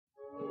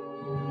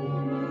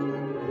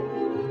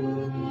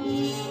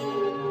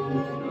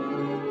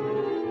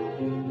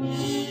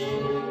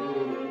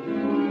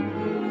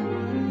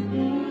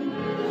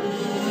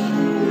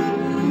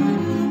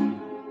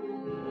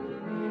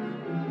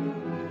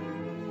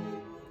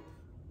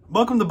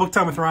Welcome to Book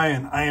Time with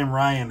Ryan. I am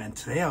Ryan, and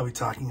today I'll be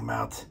talking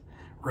about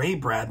Ray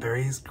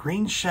Bradbury's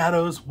Green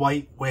Shadows,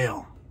 White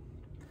Whale.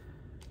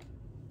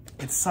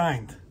 It's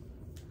signed.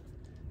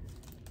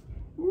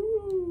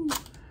 Woo.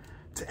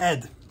 To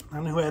Ed. I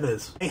don't know who Ed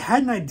is. I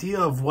had an idea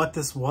of what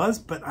this was,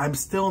 but I'm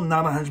still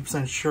not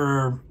 100%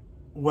 sure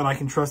what I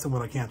can trust and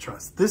what I can't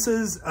trust. This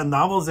is a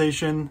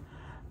novelization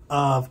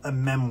of a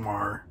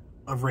memoir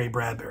of Ray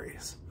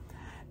Bradbury's.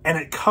 And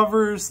it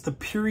covers the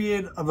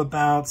period of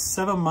about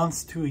 7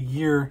 months to a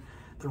year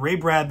that Ray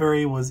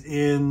Bradbury was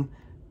in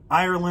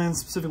Ireland,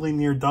 specifically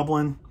near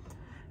Dublin,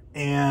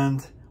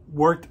 and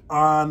worked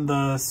on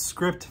the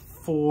script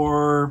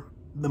for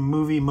the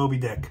movie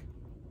Moby-Dick,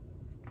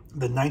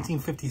 the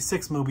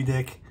 1956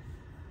 Moby-Dick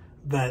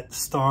that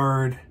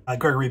starred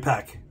Gregory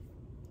Peck.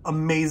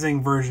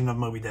 Amazing version of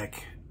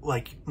Moby-Dick,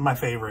 like my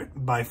favorite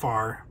by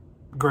far.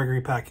 Gregory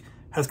Peck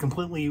has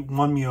completely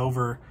won me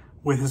over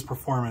with his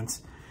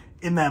performance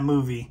in that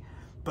movie,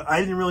 but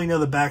I didn't really know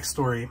the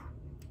backstory,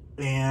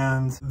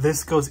 and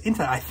this goes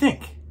into, I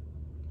think.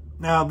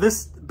 Now,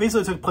 this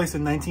basically took place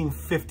in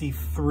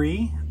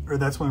 1953, or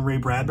that's when Ray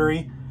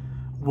Bradbury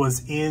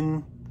was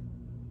in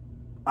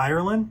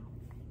Ireland,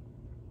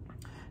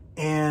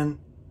 and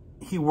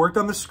he worked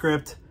on the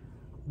script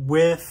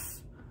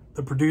with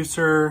the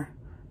producer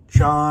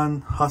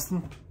John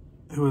Huston,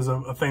 who is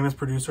a famous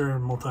producer,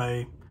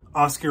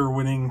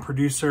 multi-Oscar-winning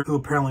producer who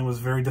apparently was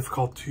very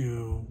difficult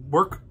to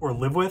work or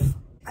live with.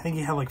 I think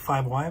he had like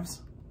 5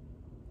 wives.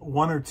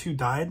 1 or 2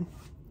 died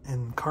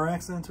in car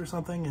accidents or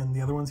something, and the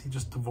other ones he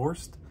just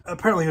divorced.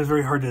 Apparently he was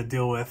very hard to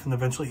deal with, and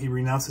eventually he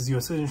renounced his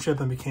U.S. citizenship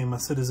and became a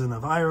citizen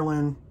of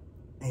Ireland.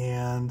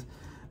 And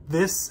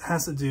this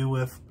has to do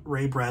with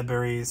Ray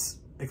Bradbury's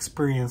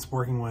experience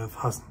working with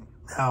Huston.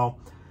 Now,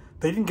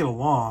 they didn't get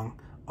along,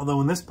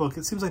 although in this book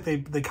it seems like they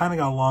kind of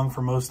got along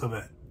for most of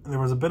it. There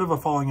was a bit of a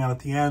falling out at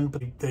the end,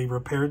 but they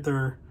repaired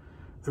their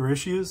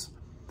issues.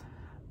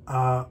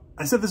 I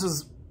said this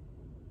was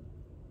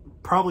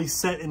probably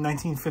set in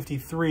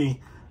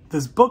 1953.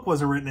 This book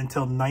wasn't written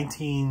until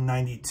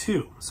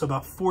 1992, so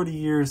about 40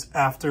 years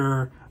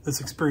after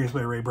this experience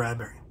by Ray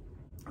Bradbury.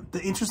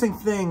 The interesting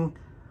thing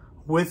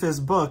with this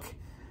book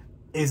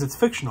is it's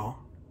fictional,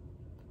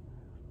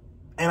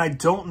 and I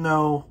don't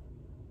know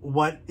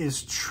what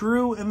is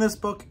true in this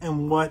book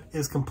and what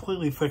is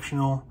completely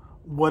fictional,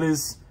 what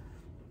is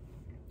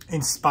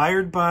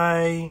inspired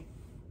by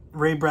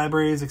Ray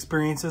Bradbury's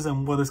experiences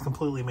and what is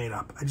completely made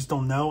up. I just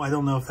don't know. I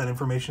don't know if that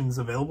information is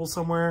available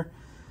somewhere.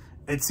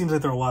 It seems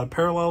like there are a lot of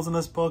parallels in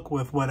this book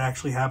with what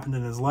actually happened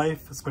in his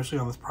life, especially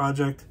on this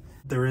project.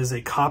 There is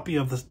a copy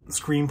of the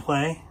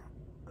screenplay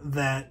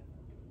that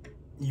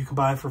you can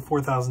buy for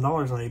 $4,000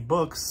 on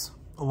 8books,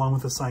 along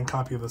with a signed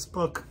copy of this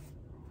book,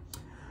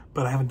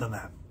 but I haven't done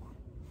that.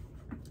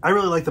 I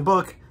really like the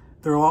book.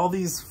 There are all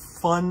these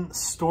fun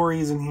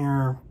stories in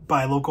here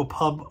by local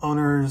pub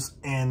owners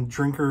and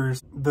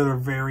drinkers that are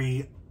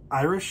very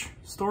Irish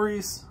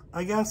stories,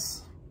 I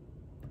guess.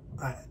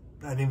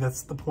 I think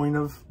that's the point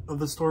of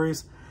the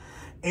stories.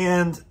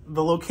 And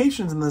the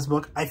locations in this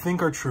book, I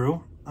think, are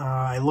true.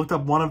 I looked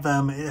up one of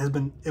them.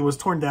 It was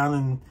torn down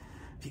in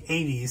the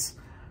 80s,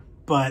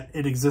 but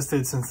it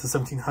existed since the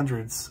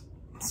 1700s.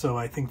 So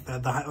I think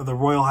that the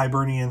Royal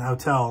Hibernian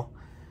Hotel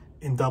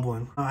in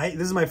Dublin.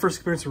 This is my first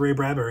experience with Ray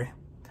Bradbury,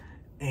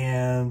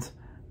 and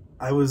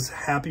I was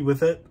happy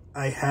with it.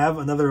 I have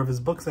another of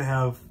his books. I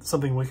have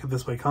Something Wicked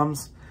This Way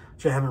Comes,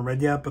 which I haven't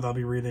read yet, but I'll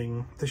be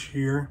reading this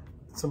year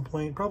at some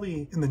point,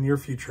 probably in the near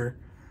future.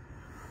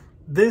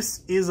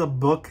 This is a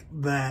book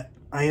that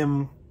I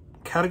am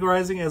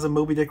categorizing as a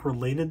Moby-Dick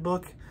related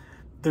book.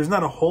 There's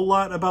not a whole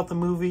lot about the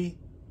movie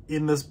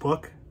in this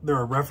book. There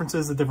are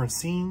references to different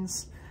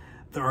scenes.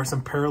 There are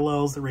some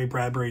parallels that Ray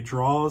Bradbury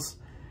draws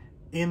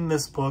in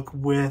this book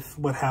with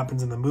what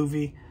happens in the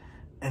movie.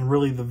 And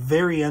really the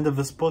very end of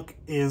this book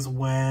is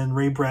when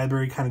Ray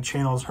Bradbury kind of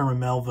channels Herman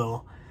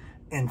Melville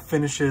and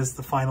finishes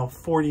the final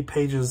 40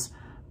 pages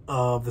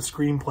of the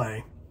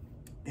screenplay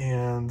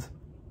and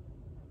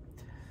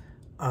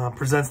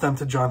presents them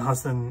to John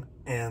Huston,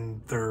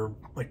 and they're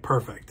like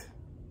perfect.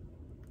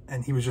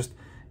 And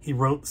he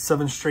wrote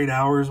 7 straight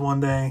hours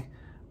one day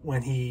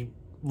when he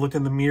looked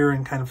in the mirror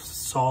and kind of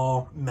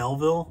saw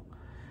Melville,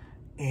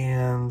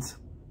 and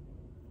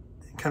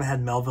kind of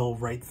had Melville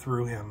right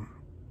through him.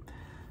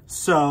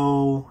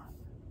 So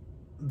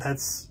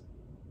that's,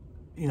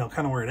 you know,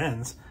 kind of where it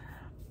ends.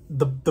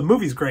 The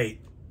movie's great,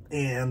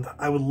 and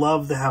I would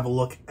love to have a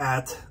look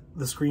at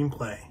the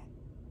screenplay,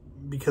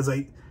 because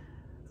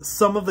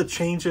some of the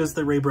changes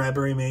that Ray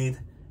Bradbury made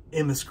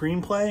in the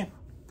screenplay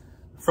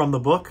from the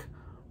book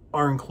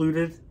are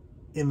included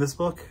in this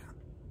book.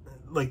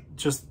 Like,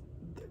 just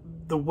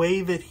the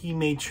way that he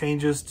made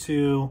changes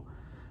to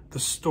the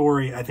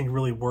story, I think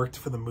really worked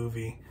for the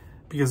movie,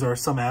 because there are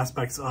some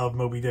aspects of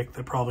Moby-Dick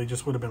that probably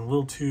just would have been a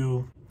little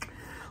too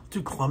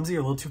clumsy or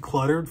a little too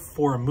cluttered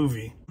for a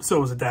movie. So it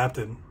was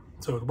adapted,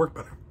 so it would work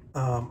better.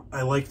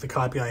 I like the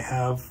copy I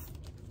have.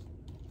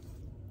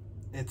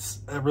 It's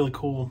a really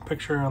cool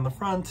picture on the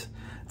front.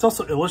 It's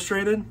also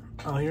illustrated.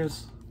 Oh,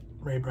 here's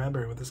Ray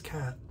Bradbury with his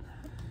cat.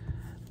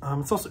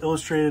 It's also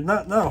illustrated,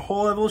 not a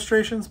whole lot of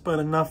illustrations, but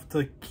enough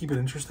to keep it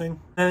interesting.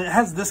 And it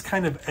has this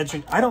kind of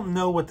edging. I don't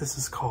know what this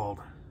is called.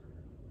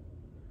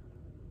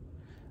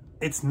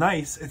 It's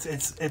nice.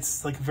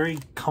 It's like a very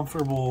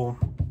comfortable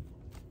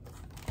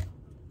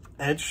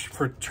edge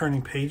for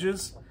turning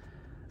pages,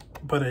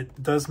 but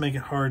it does make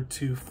it hard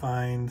to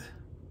find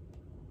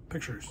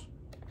pictures,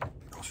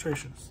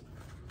 illustrations.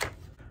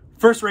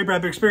 First Ray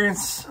Bradbury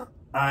experience.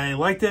 I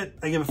liked it.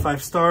 I give it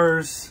 5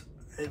 stars.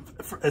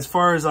 As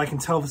far as I can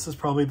tell, this is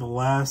probably the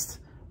last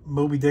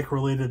Moby-Dick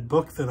related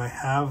book that I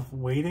have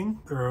waiting.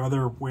 There are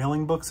other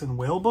whaling books and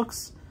whale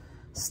books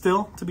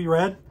still to be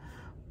read,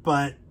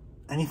 but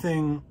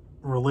anything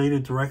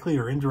related directly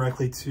or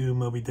indirectly to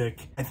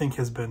Moby-Dick, I think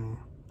has been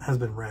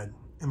read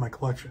in my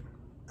collection,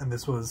 and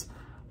this was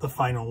the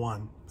final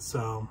one.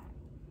 So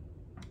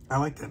I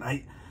liked it.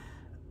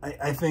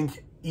 I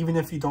think even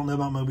if you don't know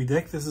about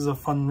Moby-Dick, this is a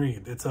fun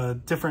read. It's a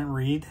different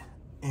read,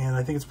 and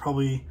I think it's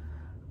probably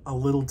a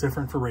little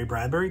different for Ray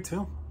Bradbury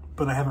too,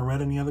 but I haven't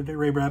read any other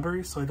Ray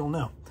Bradbury, so I don't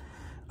know.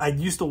 I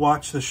used to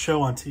watch the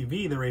show on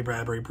TV that Ray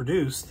Bradbury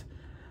produced,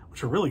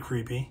 which are really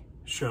creepy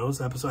shows.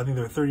 I think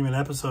they were 30-minute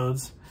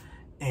episodes,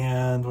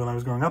 and when I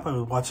was growing up, I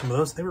would watch some of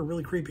those. They were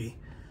really creepy.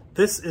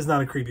 This is not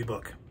a creepy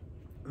book.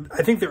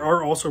 I think there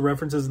are also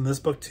references in this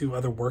book to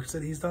other works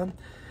that he's done,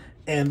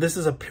 and this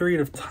is a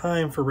period of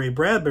time for Ray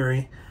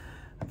Bradbury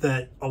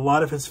that a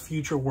lot of his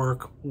future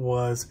work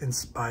was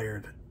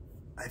inspired.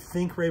 I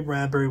think Ray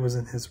Bradbury was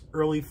in his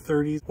early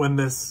 30s when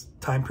this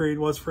time period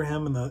was for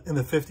him in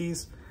the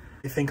 50s.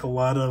 I think a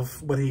lot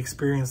of what he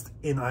experienced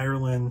in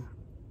Ireland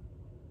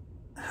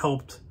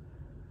helped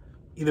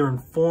either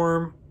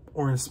inform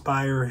or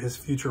inspire his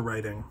future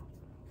writing.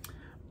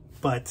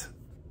 But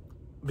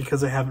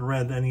because I haven't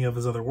read any of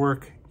his other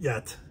work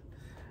yet,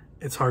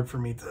 it's hard for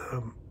me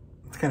to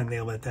kind of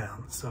nail that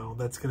down. So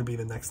that's going to be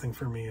the next thing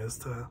for me, is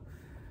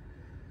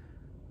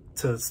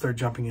to start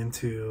jumping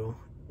into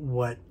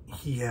what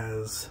he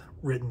has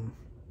written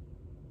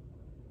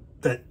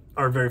that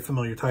are very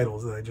familiar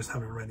titles that I just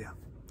haven't read yet.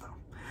 So,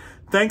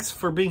 thanks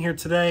for being here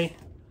today.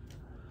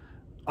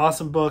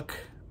 Awesome book,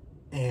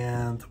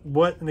 and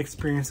what an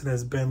experience it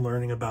has been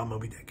learning about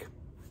Moby-Dick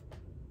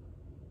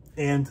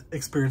and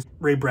experience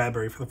Ray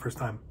Bradbury for the first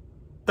time.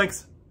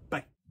 Thanks.